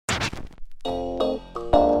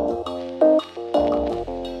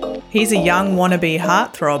He's a young wannabe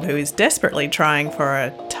heartthrob who is desperately trying for a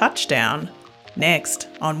touchdown. Next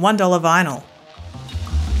on $1 Vinyl.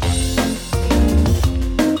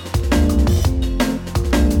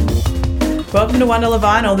 Welcome to $1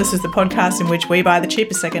 Vinyl. This is the podcast in which we buy the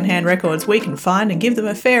cheapest secondhand records we can find and give them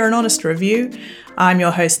a fair and honest review. I'm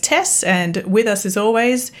your host, Tess, and with us as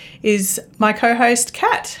always is my co-host,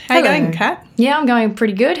 Kat. How are you going, Kat? Yeah, I'm going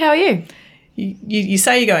pretty good. How are you? You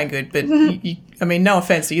say you're going good, but I mean, no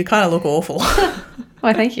offence, you kind of look awful.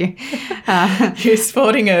 Why, thank you. You're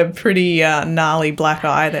sporting a pretty gnarly black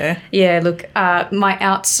eye there. Yeah, look, my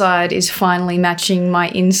outside is finally matching my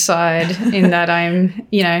inside in that I'm,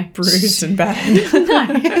 Bruised and battered.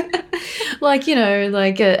 No. like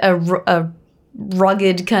a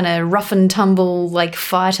rugged kind of rough and tumble like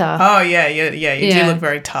fighter. Oh, yeah, you do look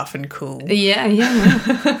very tough and cool. Yeah.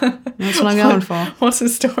 That's what I'm going for. What's the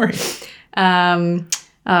story?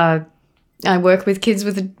 I work with kids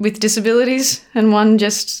with disabilities, and one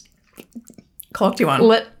just clocked you one.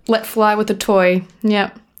 Let fly with a toy.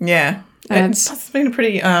 Yep. Yeah. It's been a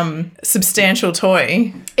pretty substantial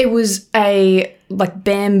toy. It was a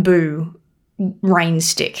bamboo rain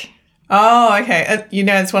stick. Oh, okay.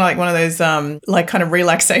 It's one of those kind of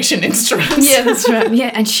relaxation instruments. Yeah, that's right.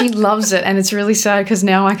 Yeah, and she loves it, and it's really sad because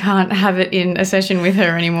now I can't have it in a session with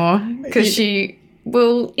her anymore because she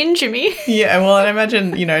will injure me. Yeah, well, I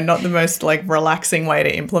imagine, not the most relaxing way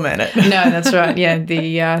to implement it. No, that's right. Yeah,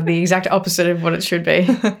 the exact opposite of what it should be.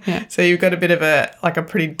 Yeah. So you've got a bit of a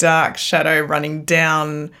pretty dark shadow running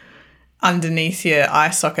down underneath your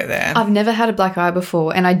eye socket there. I've never had a black eye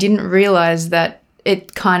before, and I didn't realise that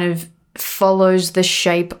it kind of follows the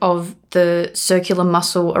shape of the circular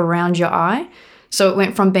muscle around your eye. So it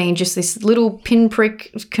went from being just this little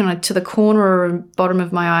pinprick kind of to the corner or bottom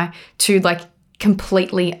of my eye to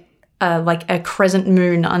completely like a crescent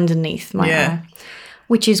moon underneath my eye,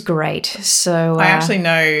 which is great. So I actually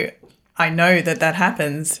know that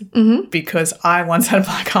happens because I once had a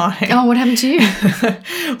black eye. Oh, what happened to you?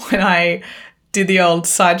 When I did the old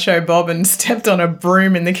sideshow bob and stepped on a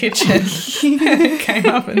broom in the kitchen. It came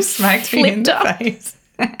up and smacked me in the face.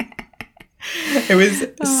 It was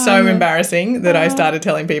so embarrassing that I started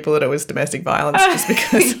telling people that it was domestic violence just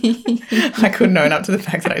because I couldn't own up to the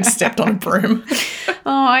fact that I'd stepped on a broom.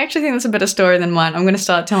 Oh, I actually think that's a better story than mine. I'm going to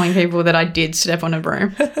start telling people that I did step on a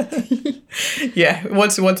broom. Yeah.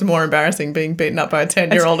 What's more embarrassing, being beaten up by a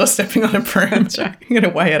 10-year-old or stepping on a broom? That's right. You're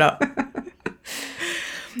going to weigh it up.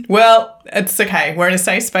 Well, it's okay. We're in a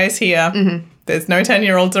safe space here. Mm-hmm. There's no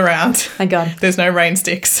 10-year-olds around. Thank God. There's no rain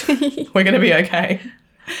sticks. We're going to be okay.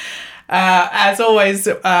 As always,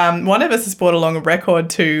 one of us has brought along a record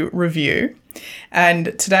to review.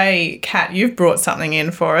 And today, Kat, you've brought something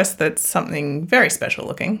in for us that's something very special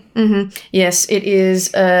looking. Mm-hmm. Yes, it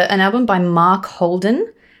is an album by Mark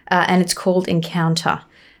Holden, and it's called Encounter.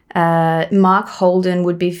 Mark Holden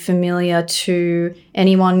would be familiar to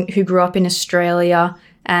anyone who grew up in Australia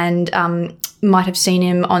and might have seen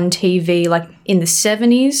him on TV in the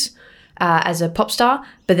 70s. As a pop star,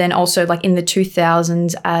 but then also in the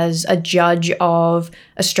 2000s as a judge of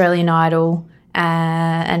Australian Idol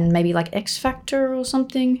and maybe X Factor or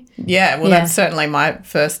something. Yeah, well, that's certainly my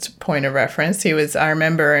first point of reference. I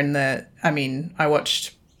remember I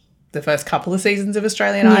watched the first couple of seasons of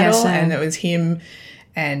Australian Idol, and it was him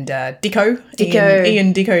and Dicko.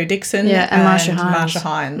 Ian Dicko Dixon. Yeah, and Marsha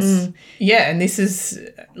Hines. Yeah, and this is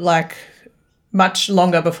much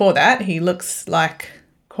longer before that. He looks like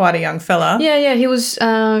quite a young fella. Yeah, he was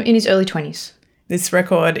in his early 20s. This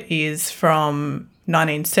record is from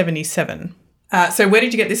 1977. So where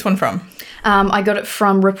did you get this one from? I got it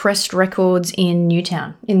from Repressed Records in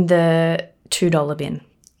Newtown in the $2 bin.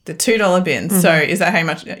 The $2 bin. Mm-hmm. So is that how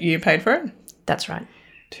much you paid for it? That's right.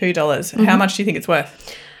 $2. Mm-hmm. How much do you think it's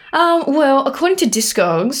worth? Well, according to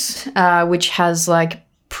Discogs, which has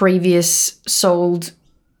previous sold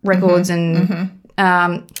records and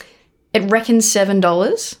it reckons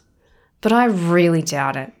 $7, but I really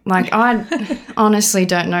doubt it. I honestly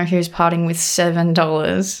don't know who's parting with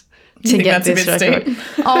 $7 to get this record. Steep?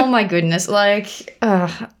 Oh my goodness! If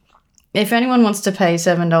anyone wants to pay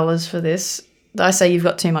 $7 for this, I say you've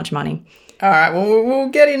got too much money. All right, well, we'll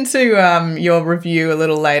get into your review a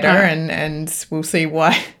little later, and we'll see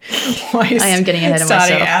why I am getting ahead of myself.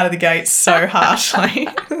 Starting out of the gate so harshly.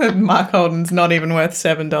 Mark Holden's not even worth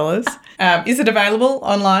 $7. Is it available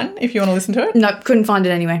online if you want to listen to it? No, couldn't find it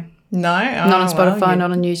anyway. No? Not on Spotify, not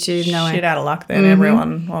on YouTube, no way. Shit out of luck then,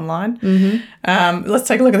 everyone online. Mm-hmm. Let's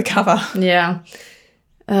take a look at the cover. Yeah.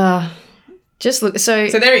 Just look. So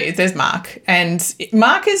there he is. There's Mark. And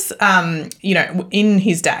Mark is, in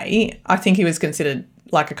his day, I think he was considered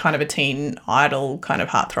like a kind of a teen idol kind of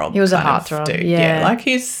heartthrob. He was a kind of heartthrob, dude. yeah. Like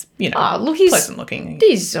he's, look, he's pleasant looking.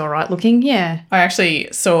 He's all right looking, yeah. I actually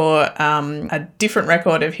saw a different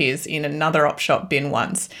record of his in another op shop bin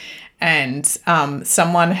once. And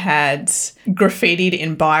someone had graffitied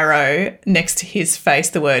in biro next to his face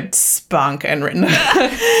the word spunk and written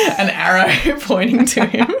an arrow pointing to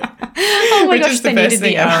him. Oh my gosh, they needed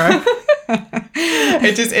the arrow.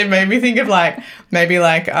 It made me think of maybe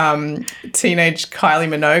teenage Kylie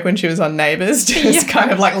Minogue when she was on Neighbours, just kind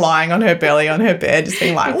of like lying on her belly on her bed, just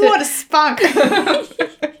being like, what a spunk.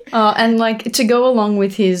 And like to go along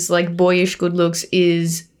with his like boyish good looks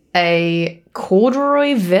is a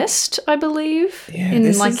corduroy vest, I believe,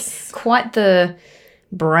 in like quite the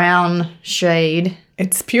brown shade.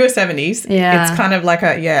 It's pure 70s. Yeah. It's kind of like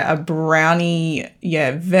a brownie,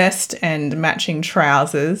 vest and matching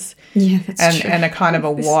trousers. Yeah, that's true. And a kind of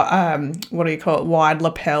a what do you call it? Wide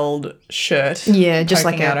lapelled shirt. Yeah, just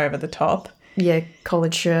poking like out over the top. Yeah,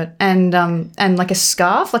 collared shirt and like a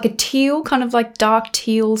scarf, like a teal, kind of like dark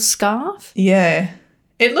teal scarf. Yeah.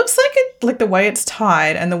 It looks like the way it's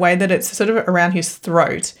tied and the way that it's sort of around his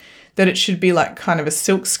throat, that it should be like kind of a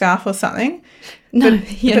silk scarf or something. No,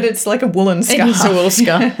 but it's like a woolen scarf. It is a wool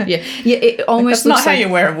scarf. Yeah. Yeah, it almost That's looks not how like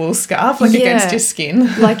you wear a wool scarf, against your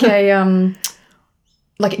skin. Like a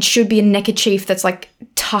like it should be a neckerchief that's like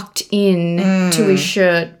tucked in to his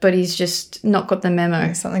shirt, but he's just not got the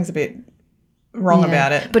memo. Something's a bit wrong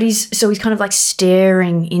about it. But he's kind of like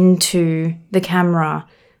staring into the camera,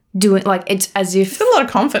 doing like it's as if He's got a lot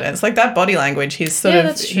of confidence. Like that body language, he's sort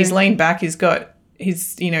of he's leaned back, he's sort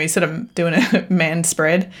of doing a man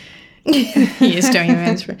spread. He is doing a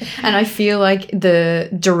man spread. And I feel like the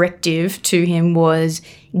directive to him was,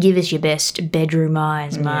 give us your best bedroom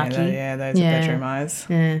eyes, Marky. Those are bedroom eyes.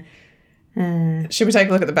 Yeah. Should we take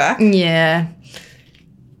a look at the back? Yeah.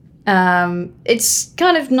 It's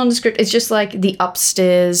kind of nondescript. It's just like the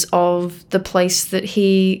upstairs of the place that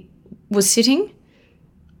he was sitting.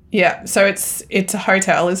 Yeah, so it's a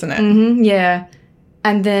hotel, isn't it? Mm-hmm, yeah.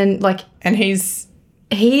 And then and he's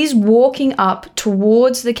walking up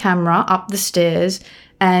towards the camera, up the stairs,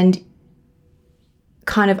 and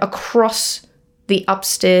kind of across the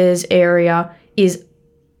upstairs area is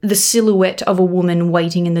the silhouette of a woman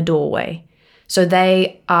waiting in the doorway. So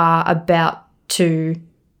they are about to,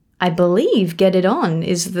 I believe, get it on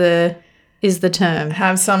is the term.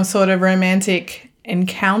 Have some sort of romantic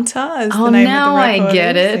encounter as the name of the record. I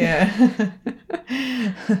get it. Yeah.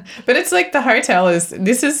 But it's like the hotel is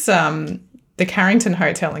the Carrington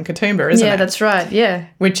Hotel in Katoomba, isn't it? Yeah, that's right. Yeah.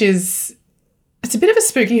 Which is, it's a bit of a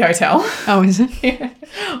spooky hotel. Oh, is it? Yeah.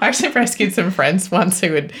 I actually rescued some friends once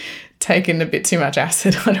who had taken a bit too much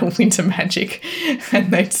acid on a winter magic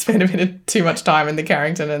and they'd spent a bit of too much time in the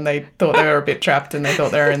Carrington and they thought they were a bit trapped and they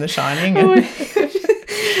thought they were in The Shining.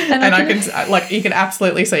 And I can, you can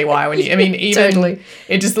absolutely see why when you, I mean, even totally.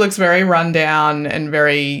 It just looks very run down and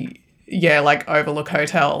very, Overlook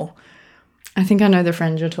Hotel. I think I know the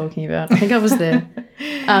friend you're talking about. I think I was there.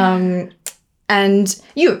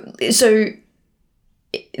 So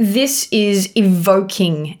this is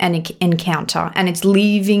evoking an encounter and it's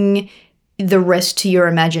leaving the rest to your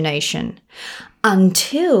imagination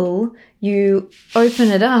until you open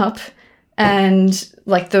it up and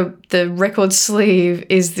like the record sleeve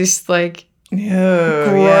is this like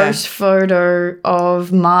gross photo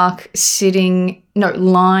of Mark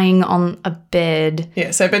lying on a bed.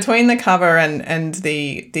 Yeah, so between the cover and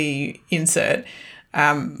the insert,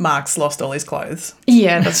 Mark's lost all his clothes.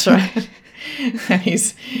 Yeah, that's right. And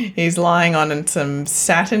he's lying on some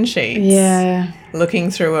satin sheets. Yeah. Looking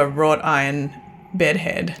through a wrought iron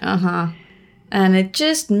bedhead. Uh-huh. And it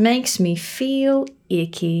just makes me feel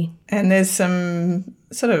icky. And there's some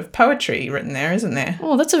sort of poetry written there, isn't there?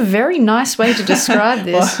 Oh, that's a very nice way to describe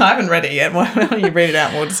this. Well, I haven't read it yet. Why don't you read it out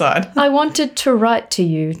and we'll decide. I wanted to write to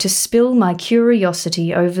you to spill my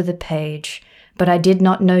curiosity over the page, but I did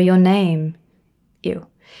not know your name. Ew.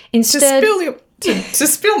 Instead... To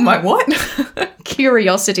spill my what?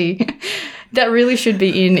 Curiosity. That really should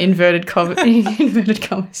be in inverted commas.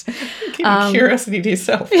 Keep curiosity to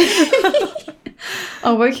yourself.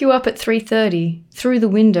 I woke you up at 3:30 through the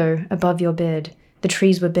window above your bed. The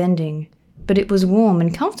trees were bending, but it was warm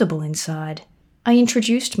and comfortable inside. I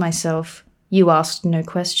introduced myself. You asked no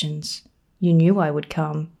questions. You knew I would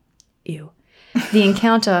come. Ew. The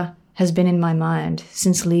encounter has been in my mind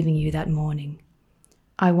since leaving you that morning.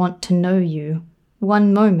 I want to know you.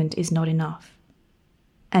 One moment is not enough.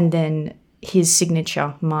 And then his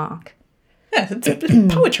signature, Mark. Yeah,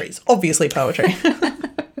 poetry. It's obviously poetry.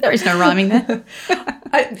 There is no rhyming there.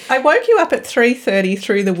 I woke you up at 3:30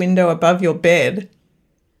 through the window above your bed.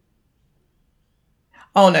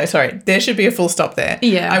 Oh, no, sorry. There should be a full stop there.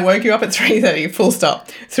 Yeah. I woke you up at 3:30, full stop.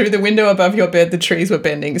 Through the window above your bed, the trees were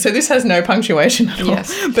bending. So this has no punctuation at all.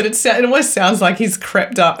 Yes. But it almost sounds like he's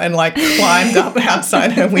crept up and like climbed up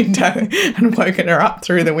outside her window and woken her up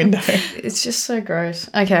through the window. It's just so gross.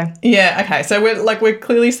 Okay. Yeah, okay. So we're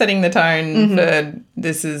clearly setting the tone for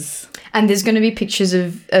this is... And there's going to be pictures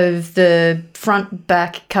of the front,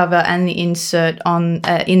 back cover and the insert on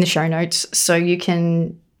in the show notes, so you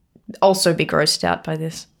can also be grossed out by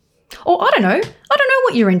this. Or I don't know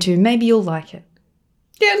what you're into. Maybe you'll like it.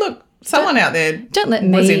 Yeah, look, someone out there don't let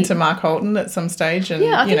was me into Mark Holden at some stage. And,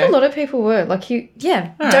 I think a lot of people were. Like you,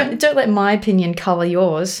 yeah. Don't let my opinion colour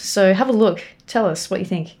yours. So have a look. Tell us what you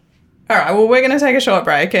think. All right, well, we're going to take a short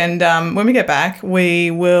break, and when we get back,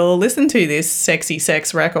 we will listen to this sexy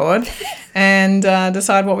sex record and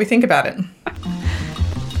decide what we think about it.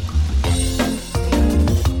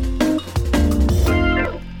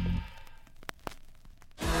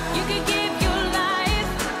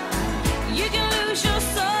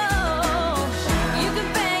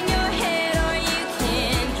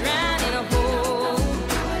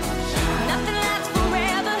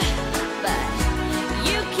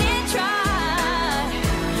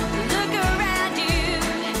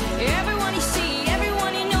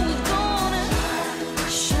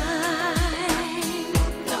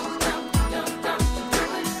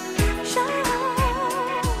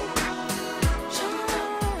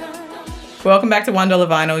 Welcome back to $1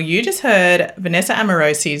 Vinyl. You just heard Vanessa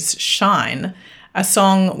Amorosi's Shine, a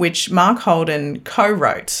song which Mark Holden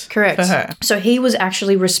co-wrote for her. So he was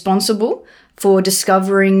actually responsible for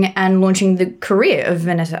discovering and launching the career of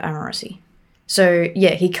Vanessa Amorosi. So,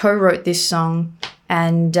 yeah, he co-wrote this song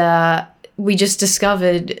and we just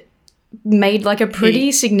discovered made like a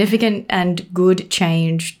pretty significant and good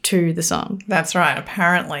change to the song. That's right.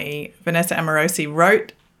 Apparently, Vanessa Amorosi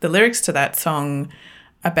wrote the lyrics to that song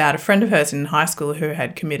about a friend of hers in high school who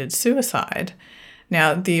had committed suicide.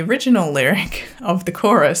 Now, the original lyric of the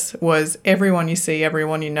chorus was, "Everyone you see,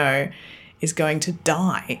 everyone you know is going to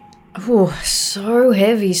die." Oh, so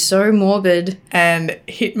heavy, so morbid. And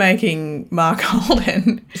hit-making Mark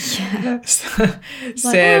Holden said,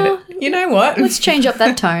 you know what? Let's change up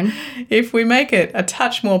that tone. If we make it a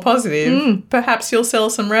touch more positive, perhaps you'll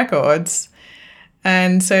sell some records.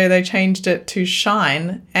 And so they changed it to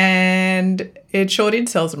Shine, and it sure did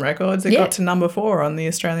sell some records. It got to number 4 on the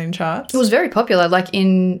Australian charts. It was very popular, like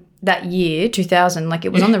in that year, 2000. Like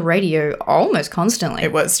it was on the radio almost constantly.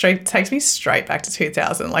 It was takes me straight back to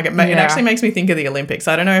 2000. Like it actually makes me think of the Olympics.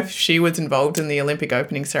 I don't know if she was involved in the Olympic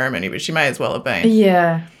opening ceremony, but she may as well have been.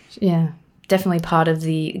 Yeah. Definitely part of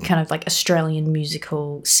the kind of like Australian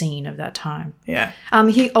musical scene of that time. Yeah.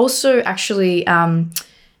 He also actually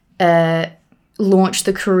launched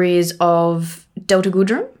the careers of Delta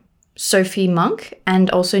Goodrem, Sophie Monk, and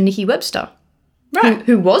also Nikki Webster, right?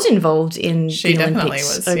 Who was involved in the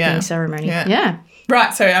Olympics opening ceremony. Yeah.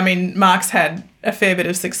 Right. So, I mean, Mark's had a fair bit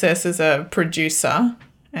of success as a producer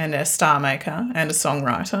and a star maker and a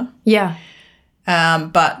songwriter. Yeah.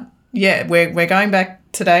 But, yeah, we're going back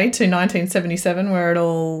today to 1977 where it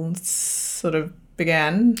all sort of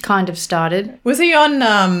began. Kind of started. Was he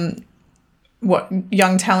on...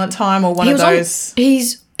 Young Talent Time or one of those?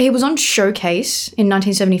 He was on Showcase in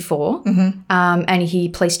 1974, and he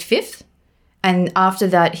placed 5th. And after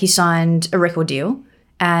that, he signed a record deal,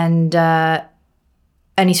 and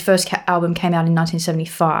his first album came out in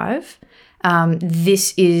 1975.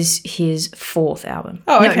 This is his 4th album.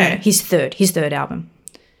 Oh, okay. No, his third album.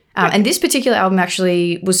 And this particular album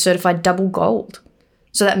actually was certified double gold.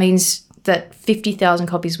 So that means that 50,000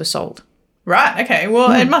 copies were sold. Right, okay.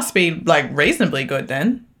 Well, it must be, like, reasonably good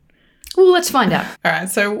then. Well, let's find out. All right,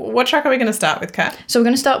 so what track are we going to start with, Kat? So we're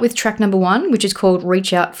going to start with track number 1, which is called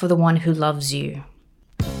Reach Out for the One Who Loves You.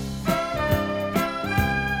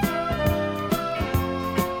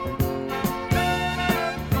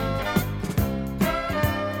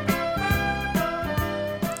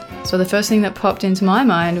 So the first thing that popped into my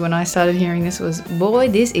mind when I started hearing this was, boy,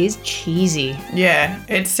 this is cheesy. Yeah,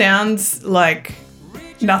 it sounds like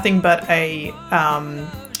nothing but a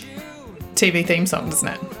TV theme song, doesn't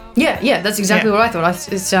it? Yeah, that's exactly what I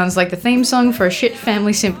thought. It sounds like the theme song for a shit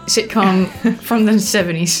family sitcom from the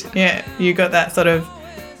 70s. Yeah, you got that sort of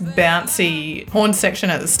bouncy horn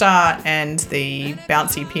section at the start and the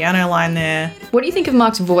bouncy piano line there. What do you think of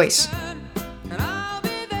Mark's voice?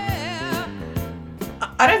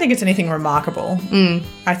 I don't think it's anything remarkable.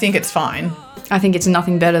 I think it's fine. I think it's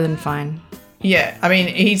nothing better than fine. Yeah, I mean,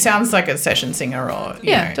 he sounds like a session singer or,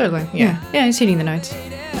 you know. Totally. Yeah, he's hitting the notes.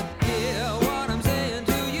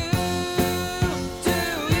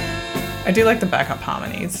 I do like the backup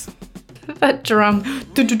harmonies. That drum.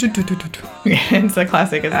 Yeah, it's a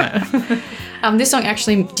classic, isn't it? This song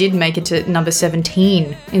actually did make it to number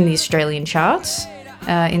 17 in the Australian charts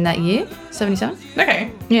in that year, 77.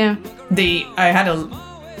 Okay. Yeah. I had to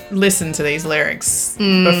listen to these lyrics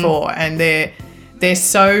before, and they're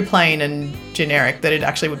so plain and generic that it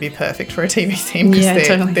actually would be perfect for a TV theme,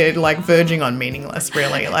 because they're like verging on meaningless,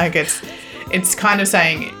 really. Like it's kind of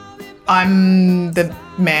saying, I'm the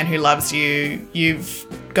man who loves you. You've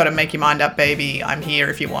got to make your mind up, baby. I'm here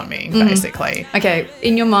if you want me, basically. Okay,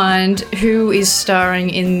 in your mind, who is starring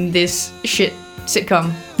in this shit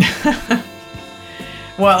sitcom?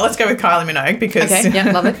 Well, let's go with Kylie Minogue, because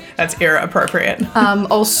love it. That's era appropriate.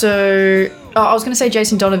 Also, I was going to say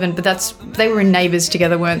Jason Donovan, but they were in Neighbours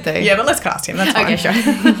together, weren't they? Yeah, but let's cast him. That's fine. Okay, sure.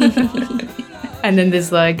 And then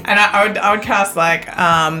there's like... And I would cast like,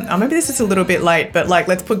 maybe this is a little bit late, but like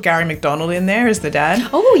let's put Gary McDonald in there as the dad.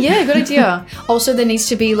 Oh, yeah, good idea. Also, there needs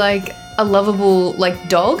to be like a lovable like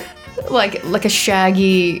dog, like a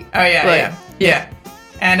shaggy... Oh, yeah, yeah.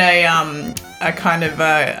 And a kind of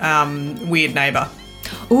weird neighbour.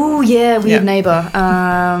 Oh, yeah, weird neighbour.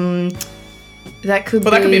 That could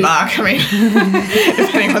That could be Mark. I mean,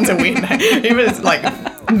 if anyone's a weird neighbour. He was like,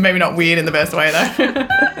 maybe not weird in the best way, though.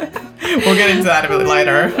 We'll get into that a bit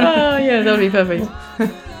later. Oh, yeah, that would be perfect.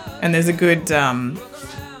 And there's a good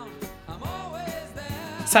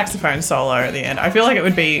saxophone solo at the end. I feel like it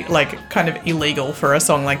would be like kind of illegal for a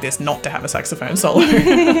song like this not to have a saxophone solo.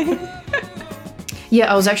 Yeah,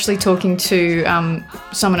 I was actually talking to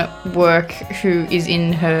someone at work who is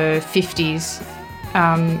in her 50s,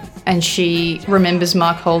 and she remembers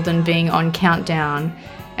Mark Holden being on Countdown,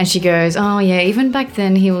 and she goes, oh yeah, even back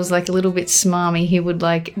then he was like a little bit smarmy. He would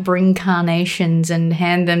like bring carnations and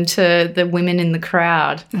hand them to the women in the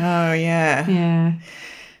crowd. Oh yeah. Yeah.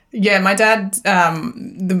 Yeah, my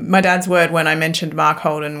dad's word when I mentioned Mark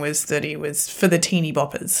Holden was that he was for the teeny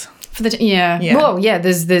boppers. Yeah. Well, yeah,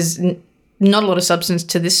 there's not a lot of substance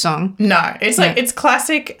to this song. No, it's like it's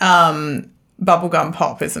classic bubblegum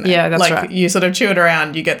pop, isn't it? Yeah, that's like, right. Like you sort of chew it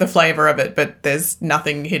around, you get the flavour of it, but there's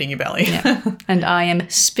nothing hitting your belly. Yeah. And I am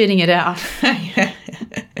spitting it out.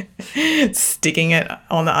 Sticking it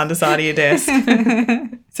on the underside of your desk.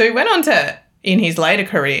 So he went on to, in his later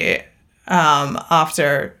career,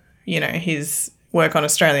 after, his work on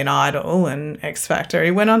Australian Idol and X Factor,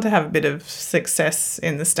 he went on to have a bit of success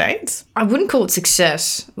in the States. I wouldn't call it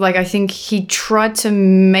success. Like, I think he tried to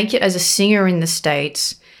make it as a singer in the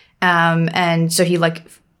States. And so he like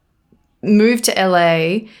moved to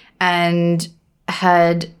LA and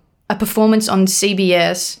had a performance on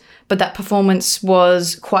CBS, but that performance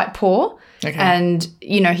was quite poor. Okay. And,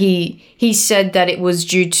 he said that it was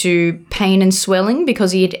due to pain and swelling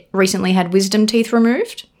because he had recently had wisdom teeth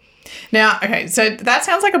removed. Now, okay, so that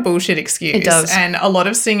sounds like a bullshit excuse. It does. And a lot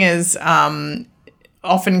of singers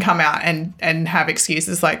often come out and have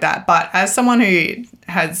excuses like that. But as someone who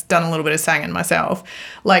has done a little bit of singing myself,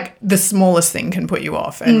 like the smallest thing can put you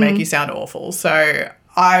off and make you sound awful. So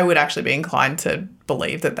I would actually be inclined to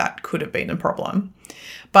believe that could have been a problem.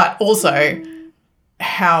 But also,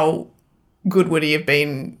 how good would he have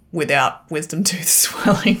been without wisdom tooth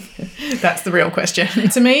swelling? That's the real question.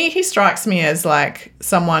 To me, he strikes me as like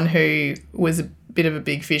someone who was a bit of a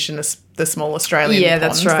big fish in the small Australian pond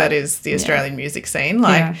that's right. that is the Australian music scene.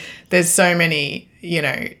 Like there's so many,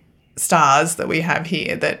 stars that we have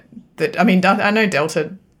here that I mean, I know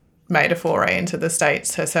Delta made a foray into the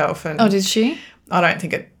States herself. And oh, did she? I don't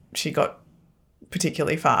think she got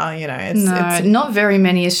particularly far, it's not very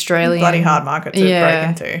many Australian. Bloody hard market to break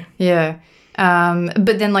into. Yeah.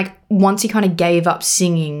 But then like once he kind of gave up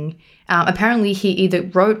singing, apparently he either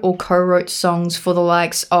wrote or co-wrote songs for the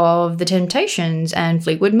likes of The Temptations and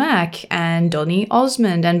Fleetwood Mac and Donny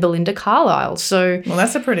Osmond and Belinda Carlisle. So well,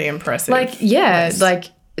 that's a pretty impressive list. Like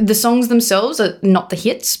the songs themselves are not the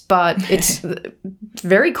hits, but it's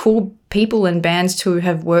very cool people and bands to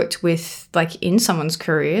have worked with like in someone's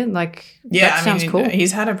career. Like that sounds cool.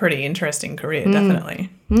 He's had a pretty interesting career, definitely.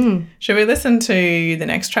 Should we listen to the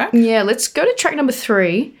next track? Yeah, let's go to track number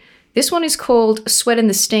 3. This one is called Sweat in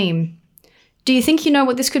the Steam. Do you think you know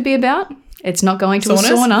what this could be about? It's not going to a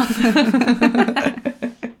sauna.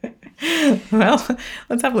 Well,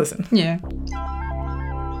 let's have a listen. Yeah.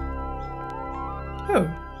 Oh,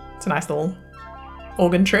 it's a nice little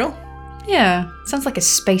organ trill. Yeah, sounds like a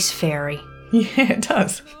space fairy. Yeah, it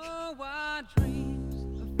does.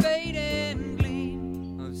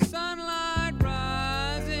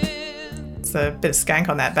 It's a bit of skank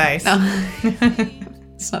on that bass. Oh.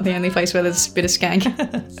 It's not the only place where there's a bit of skank.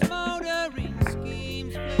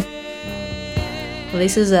 Well,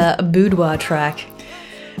 this is a boudoir track.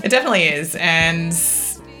 It definitely is, and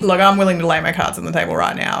look, I'm willing to lay my cards on the table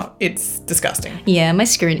right now. It's disgusting. Yeah, my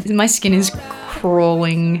skin is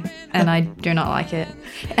crawling and I do not like it.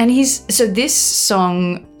 And this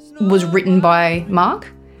song was written by Mark,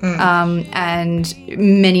 and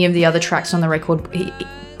many of the other tracks on the record he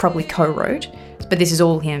probably co-wrote, but this is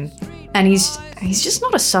all him. And he's just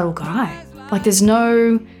not a subtle guy. Like, there's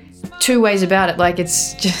no two ways about it. Like,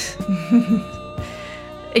 it's just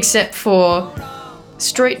except for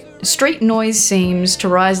street noise seems to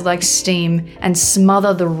rise like steam and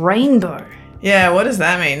smother the rainbow. Yeah, what does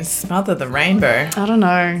that mean? Smother the rainbow. I don't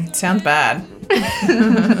know. It sounds bad.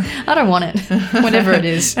 I don't want it. Whatever it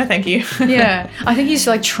is. No, thank you. Yeah. I think he's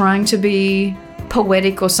like trying to be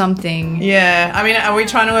poetic or something. Yeah. I mean, are we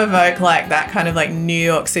trying to evoke like that kind of like New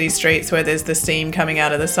York City streets where there's the steam coming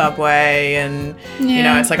out of the subway and, you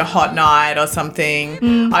know, it's like a hot night or something?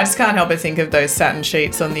 I just can't help but think of those satin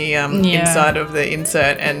sheets on the inside of the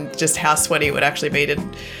insert and just how sweaty it would actually be to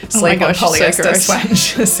sleep on polyester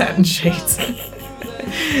satin sheets.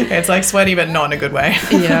 It's like sweaty, but not in a good way.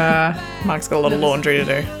 Yeah. Mark's got a lot of laundry to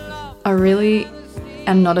do. I really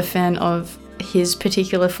am not a fan of his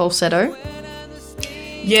particular falsetto.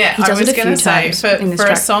 Yeah, I was going to say, for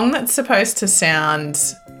a song that's supposed to sound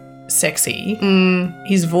sexy,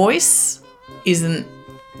 his voice isn't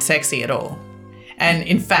sexy at all. And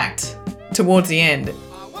in fact, towards the end,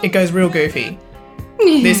 it goes real goofy.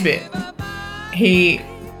 This bit.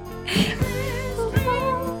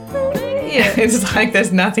 It's like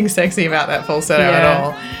there's nothing sexy about that falsetto at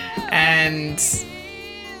all. And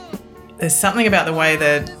there's something about the way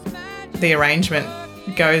the arrangement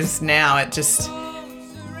goes now. It's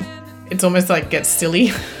almost like gets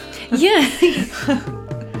silly. Yeah.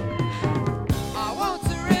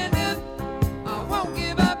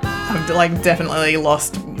 I've like definitely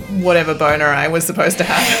lost whatever boner I was supposed to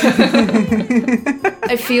have.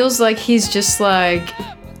 It feels like he's just like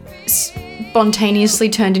spontaneously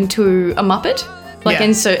turned into a Muppet. Like,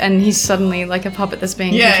 and he's suddenly like a puppet that's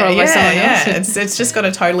being controlled by someone else. Yeah, it's just got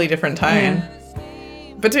a totally different tone. Yeah.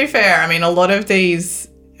 But to be fair, I mean, a lot of these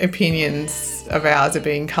opinions of ours are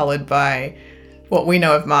being coloured by what we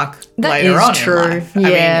know of Mark later on in life.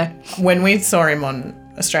 Yeah. I mean, when we saw him on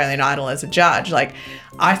Australian Idol as a judge, like,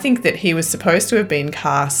 I think that he was supposed to have been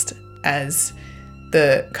cast as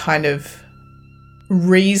the kind of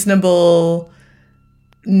reasonable,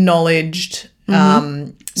 knowledged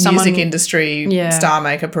music industry star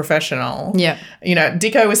maker professional. Yeah. You know,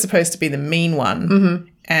 Dicko was supposed to be the mean one.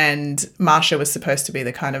 And Marsha was supposed to be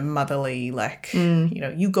the kind of motherly, like, you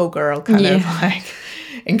know, you go girl kind of like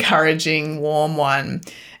encouraging, warm one.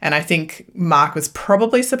 And I think Mark was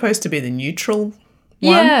probably supposed to be the neutral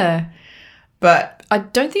one. Yeah. But I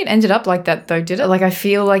don't think it ended up like that though, did it? Like, I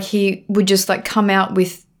feel like he would just like come out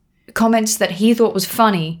with comments that he thought was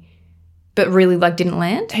funny but really like didn't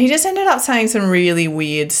land. He just ended up saying some really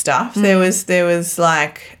weird stuff. There was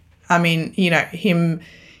like, I mean, you know, him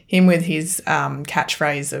with his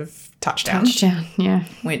catchphrase of touchdown. Touchdown, yeah.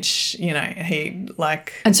 Which, you know, he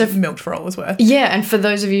like milked for all it was worth. Yeah, and for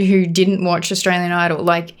those of you who didn't watch Australian Idol,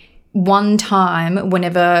 like one time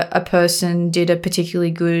whenever a person did a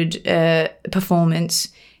particularly good performance,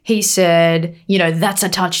 he said, you know, that's a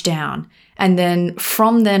touchdown. And then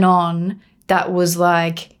from then on, that was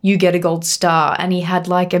like, you get a gold star. And he had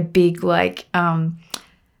like a big like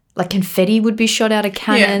confetti would be shot out of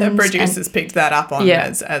cannons. Yeah, the producers picked that up on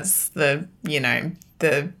as the, you know,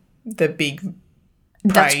 the big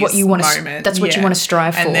that's what you want to that's what you want to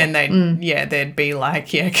strive for. And then there'd be like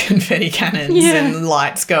confetti cannons and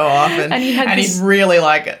lights go off and he'd really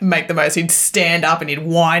like make the most. He'd stand up and he'd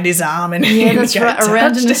wind his arm and that's right,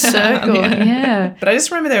 around in a circle. Yeah. But I just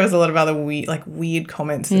remember there was a lot of other weird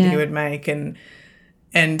comments that he would make and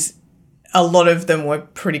a lot of them were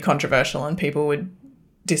pretty controversial and people would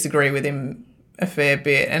disagree with him a fair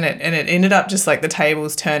bit and it ended up just like the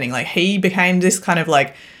tables turning. Like he became this kind of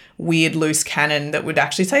like weird loose cannon that would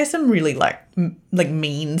actually say some really like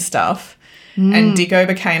mean stuff and Dicko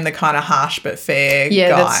became the kind of harsh but fair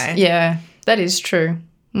guy. That is true.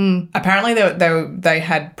 Apparently they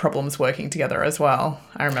had problems working together as well,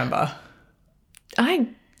 I remember. I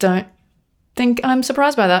don't think I'm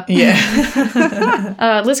surprised by that.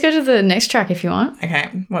 Yeah. Let's go to the next track if you want. Okay,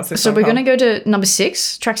 what's this So we're going to go to number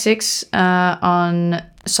 6, track 6 on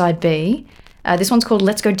side B. This one's called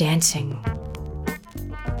Let's Go Dancing.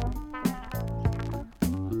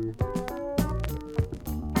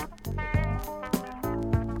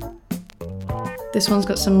 This one's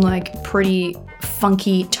got some like pretty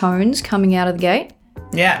funky tones coming out of the gate.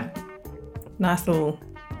 Yeah. Nice little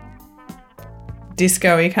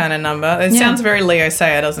disco-y kind of number. It sounds very Leo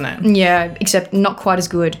Sayer, doesn't it? Yeah, except not quite as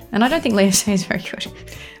good. And I don't think Leo Sayer is very good.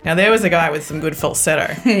 Now, there was a guy with some good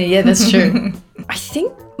falsetto. Yeah, that's true. I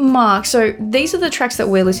think Mark, so these are the tracks that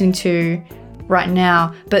we're listening to right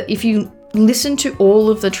now, but if you listen to all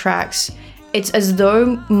of the tracks, it's as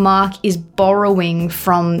though Mark is borrowing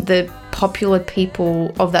from the popular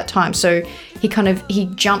people of that time. So he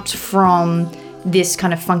jumped from this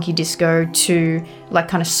kind of funky disco to like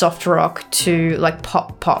kind of soft rock to like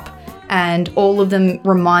pop, and all of them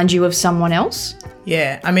remind you of someone else.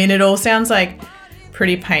 Yeah, I mean, it all sounds like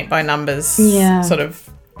pretty paint by numbers sort of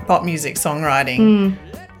pop music songwriting.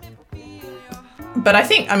 But I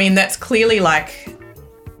think, I mean, that's clearly like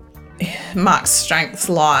Mark's strengths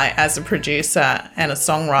lie as a producer and a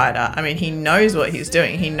songwriter. I mean, he knows what he's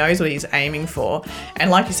doing. He knows what he's aiming for. And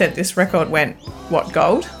like you said, this record went, what,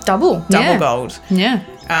 gold? Double Gold. Yeah.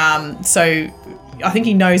 So I think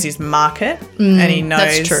he knows his market and he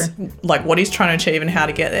knows like what he's trying to achieve and how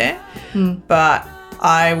to get there. But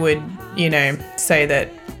I would, say that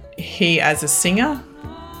he as a singer,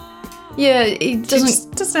 he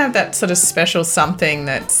doesn't have that sort of special something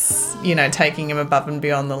that's, taking him above and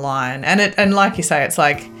beyond the line. And like you say, it's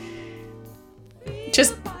like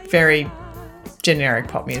just very generic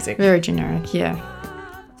pop music. Very generic, yeah.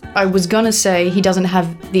 I was going to say he doesn't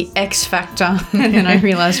have the X factor, and then I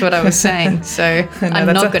realised what I was saying. So I'm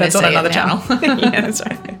not going to say it now. That's on another channel. Yeah, that's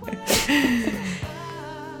right.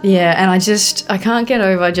 Yeah, and I can't get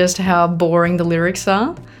over just how boring the lyrics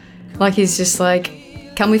are. Like, he's just like,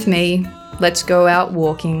 come with me, let's go out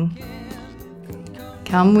walking.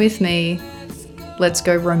 Come with me, let's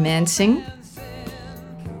go romancing.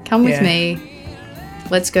 Come with me,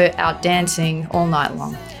 let's go out dancing all night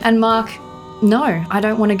long. And Mark, no, I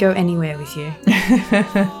don't want to go anywhere with you.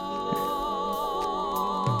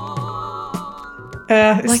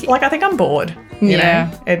 It's like I think I'm bored. You know?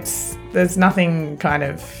 There's nothing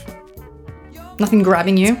nothing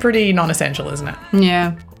grabbing you. It's pretty non-essential, isn't it?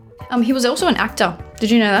 Yeah. He was also an actor.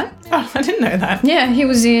 Did you know that? Oh, I didn't know that. Yeah, he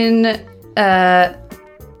was in The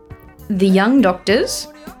Young Doctors,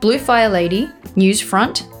 Blue Fire Lady,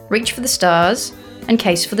 Newsfront, Reach for the Stars, and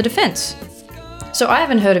Case for the Defence. So I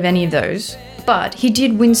haven't heard of any of those, but he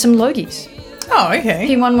did win some Logies. Oh, okay.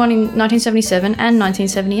 He won one in 1977 and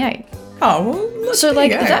 1978. Oh, well, so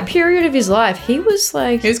like that period of his life, he was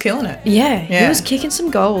like... He was killing it. Yeah, he was kicking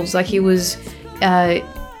some goals. Like he was... I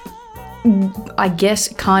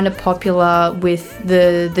guess kind of popular with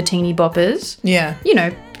the teeny boppers. Yeah.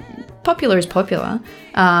 Popular is popular.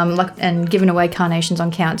 And giving away carnations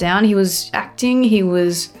on Countdown. He was acting. He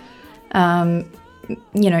was, in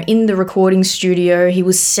the recording studio. He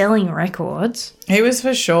was selling records. He was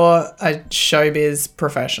for sure a showbiz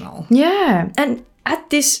professional. Yeah. And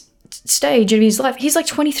at this stage of his life, he's like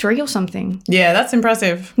 23 or something. Yeah, that's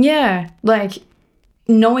impressive. Yeah. Like,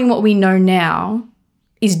 knowing what we know now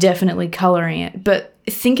is definitely colouring it. But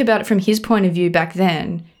think about it from his point of view back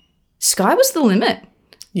then. Sky was the limit.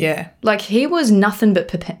 Yeah. Like, he was nothing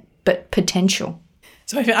but potential.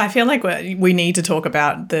 So I feel like we need to talk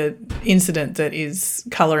about the incident that is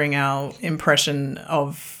colouring our impression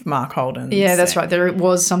of Mark Holden. Yeah, that's right. There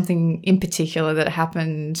was something in particular that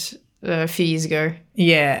happened a few years ago.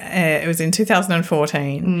 Yeah, it was in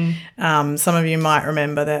 2014. Some of you might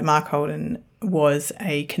remember that Mark Holden was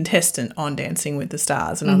a contestant on Dancing with the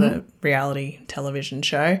Stars, another reality television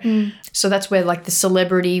show. So that's where like the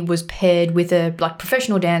celebrity was paired with a like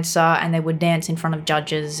professional dancer, and they would dance in front of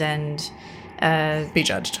judges and be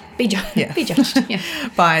judged. Be judged. Yeah.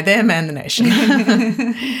 By them and the nation.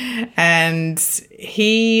 And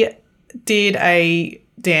he did a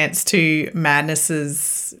dance to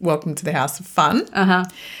Madness's Welcome to the House of Fun.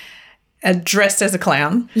 Dressed as a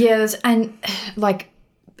clown. Yes, and like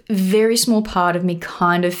very small part of me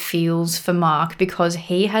kind of feels for Mark because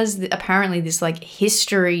he has apparently this like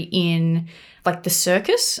history in like the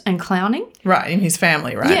circus and clowning. Right, in his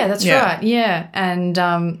family, right? Yeah, that's right. Yeah.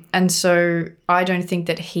 And so I don't think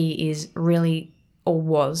that he is really or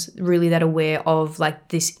was really that aware of like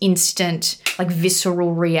this instant like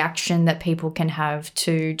visceral reaction that people can have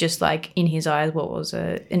to just like in his eyes what was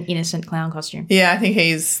an innocent clown costume. Yeah, I think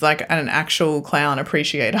he's like an actual clown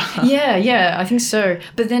appreciator. Yeah, I think so.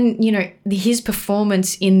 But then, his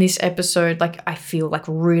performance in this episode, like I feel like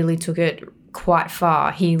really took it quite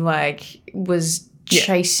far. He like was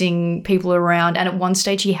chasing people around, and at one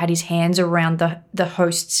stage he had his hands around the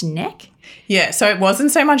host's neck. Yeah, so it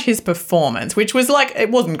wasn't so much his performance, which was like,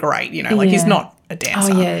 it wasn't great, like he's not a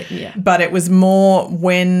dancer. Oh, yeah. But it was more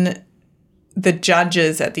when the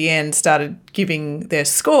judges at the end started giving their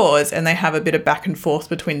scores and they have a bit of back and forth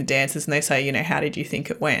between the dancers and they say, how did you think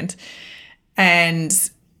it went?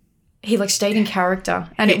 And he like stayed in character,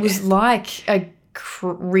 and it was like a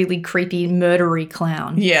really creepy murdery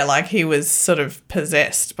clown. Yeah, like he was sort of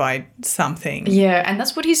possessed by something. Yeah, and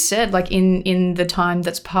that's what he said, like in the time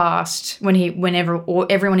that's passed, whenever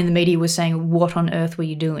everyone in the media was saying, what on earth were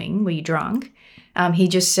you doing? Were you drunk? He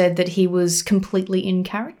just said that he was completely in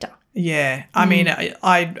character. Yeah. I mean,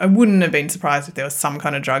 I wouldn't have been surprised if there was some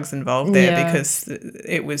kind of drugs involved there because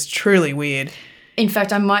it was truly weird. In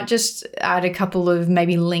fact, I might just add a couple of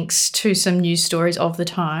maybe links to some news stories of the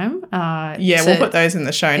time. We'll put those in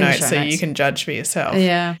the show notes so you can judge for yourself.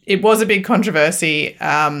 Yeah. It was a big controversy.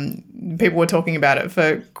 People were talking about it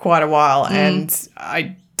for quite a while, and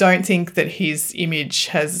I don't think that his image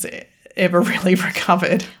has ever really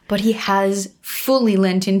recovered. But he has fully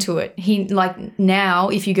lent into it. He, like, now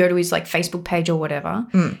if you go to his like Facebook page or whatever,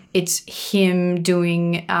 it's him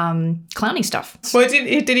doing clowning stuff. Well,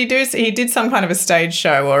 he did some kind of a stage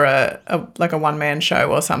show or a one-man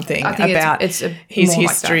show or something about his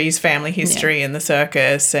history, like his family history in the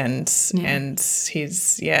circus and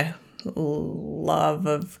his love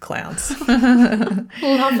of clowns.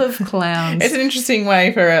 Love of clowns. It's an interesting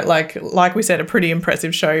way for like we said, a pretty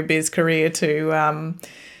impressive showbiz career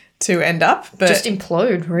to end up, but just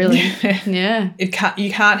implode, really. Yeah.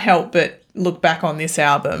 You can't help but look back on this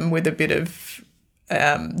album with a bit of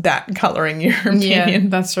that colouring your opinion. Yeah,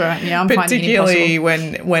 that's right. Yeah, I'm particularly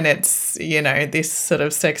when it's this sort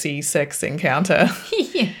of sexy sex encounter.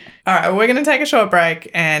 Yeah. All right, we're going to take a short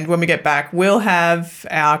break, and when we get back, we'll have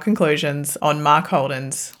our conclusions on Mark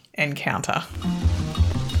Holden's Encounter.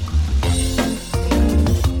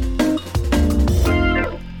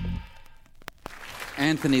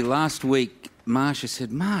 Anthony, last week, Marsha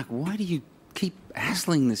said, Mark, why do you keep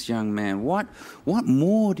hassling this young man? What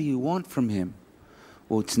more do you want from him?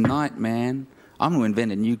 Well, tonight, man, I'm going to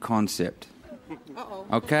invent a new concept. Uh-oh.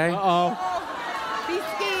 Okay? Uh-oh. Be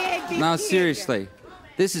scared. No, seriously.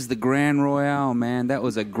 This is the Grand Royale, man. That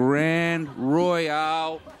was a Grand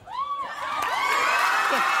Royale.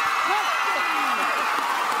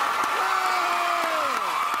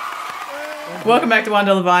 Welcome back to $1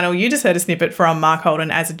 Vinyl. You just heard a snippet from Mark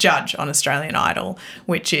Holden as a judge on Australian Idol,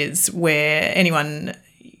 which is where anyone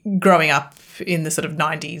growing up in the sort of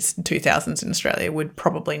 90s, 2000s in Australia would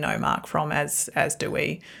probably know Mark from, as do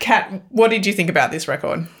we. Kat, what did you think about this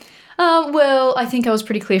record? Well, I think I was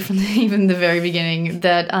pretty clear from even the very beginning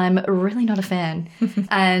that I'm really not a fan.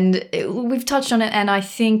 And we've touched on it, and I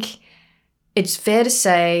think it's fair to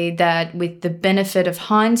say that with the benefit of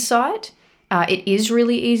hindsight, it is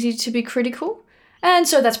really easy to be critical. And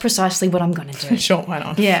so that's precisely what I'm going to do. Sure, why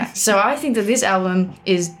not? Yeah. So I think that this album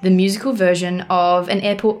is the musical version of an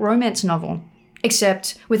airport romance novel,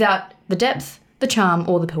 except without the depth, the charm,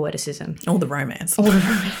 or the poeticism. All the romance.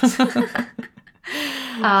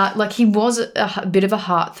 Like he was a bit of a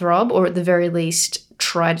heartthrob, or at the very least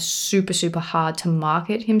tried super, super hard to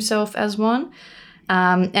market himself as one.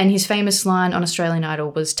 And his famous line on Australian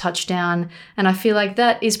Idol was touchdown. And I feel like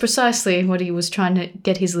that is precisely what he was trying to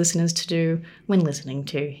get his listeners to do when listening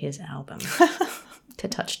to his album. To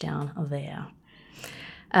touchdown there.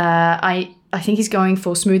 I think he's going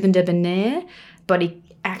for smooth and debonair, but he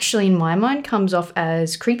actually, in my mind, comes off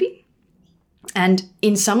as creepy. And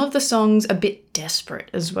in some of the songs, a bit desperate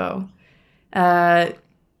as well. The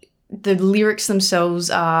lyrics themselves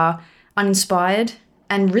are uninspired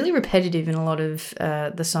and really repetitive in a lot of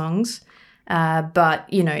the songs. But,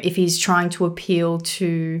 if he's trying to appeal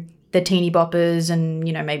to the teeny boppers and,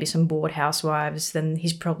 maybe some bored housewives, then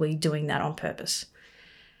he's probably doing that on purpose.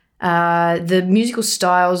 The musical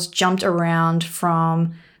styles jumped around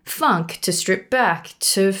from funk to strip back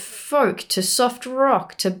to folk to soft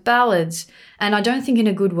rock to ballads, and I don't think in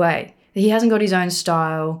a good way. He hasn't got his own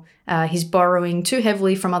style. He's borrowing too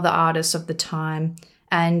heavily from other artists of the time,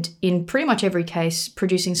 and in pretty much every case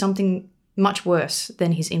producing something much worse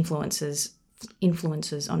than his influences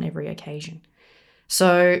on every occasion.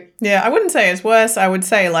 So yeah, I wouldn't say it's worse. I would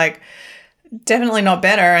say definitely not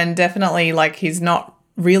better, and definitely he's not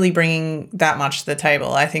really bringing that much to the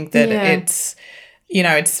table. I think that it's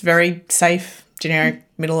it's very safe, generic,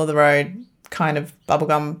 middle of the road kind of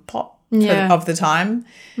bubblegum pop of the time.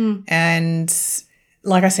 And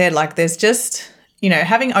like I said, there's just,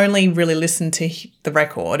 having only really listened to the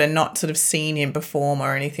record and not sort of seen him perform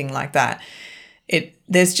or anything like that,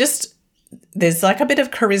 there's a bit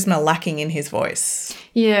of charisma lacking in his voice.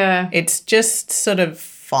 Yeah. It's just sort of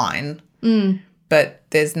fine, but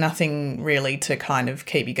there's nothing really to kind of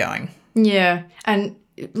keep you going. Yeah. And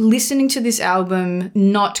listening to this album,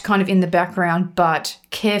 not kind of in the background, but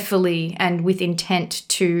carefully and with intent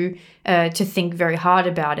to think very hard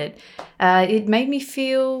about it, it made me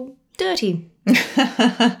feel dirty.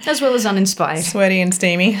 As well as uninspired. Sweaty and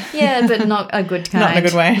steamy. Yeah, but not a good kind. Not in a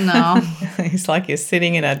good way. No. It's like you're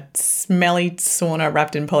sitting in a smelly sauna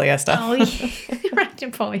wrapped in polyester. Oh, yeah. Wrapped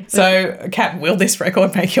in polyester. So, Kat, will this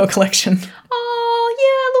record make your collection? Oh,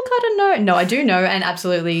 yeah, look, I don't know. No, I do know, and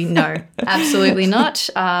absolutely no. Absolutely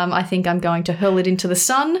not. I think I'm going to hurl it into the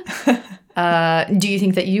sun. Do you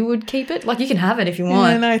think that you would keep it? Like, you can have it if you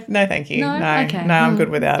want. No, thank you. No? No, Okay. no, I'm good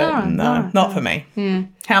without it. All right, No, all right, not for me. Yeah.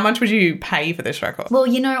 How much would you pay for this record? Well,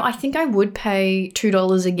 I think I would pay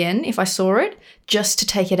 $2 again if I saw it, just to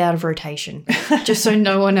take it out of rotation, just so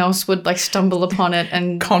no one else would like stumble upon it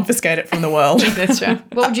and Confiscate it from the world. That's right.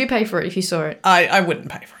 What would you pay for it if you saw it? I wouldn't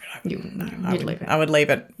pay for it. You'd leave it. I would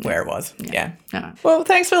leave it where it was. Yeah. All right. Well,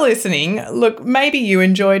 thanks for listening. Look, maybe you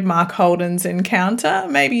enjoyed Mark Holden's encounter.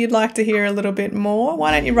 Maybe you'd like to hear a little bit more.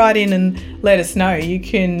 Why don't you write in and let us know? You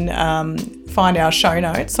can find our show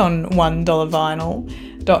notes on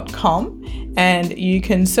 $1vinyl.com, and you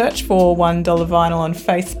can search for $1 Vinyl on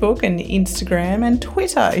Facebook and Instagram and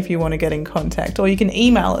Twitter if you want to get in contact, or you can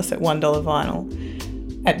email us at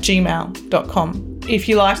 $1vinyl@gmail.com. If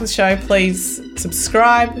you like the show, please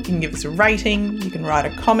subscribe. You can give us a rating. You can write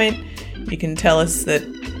a comment. You can tell us that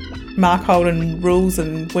Mark Holden rules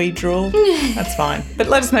and we drool. That's fine. But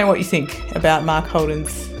let us know what you think about Mark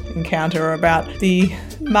Holden's encounter or about the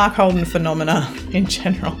Mark Holden phenomena in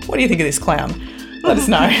general. What do you think of this clown? Let us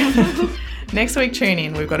know. Next week, tune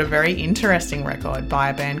in. We've got a very interesting record by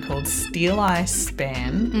a band called Steel Eye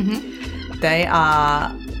Span. Mm-hmm. They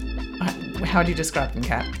are... How do you describe them,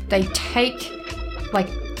 Kat? They take like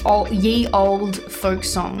ye old folk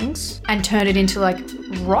songs and turn it into like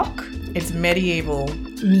rock. It's medieval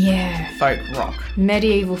folk rock.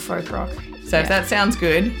 Medieval folk rock. So if that sounds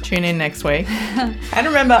good, tune in next week. And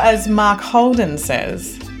remember, as Mark Holden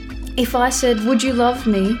says... If I said, would you love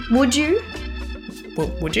me, would you?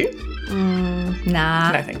 Would you?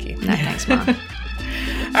 Nah. No, thank you. No, thanks, Mark. All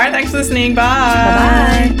right, thanks for listening.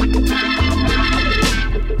 Bye. Bye-bye.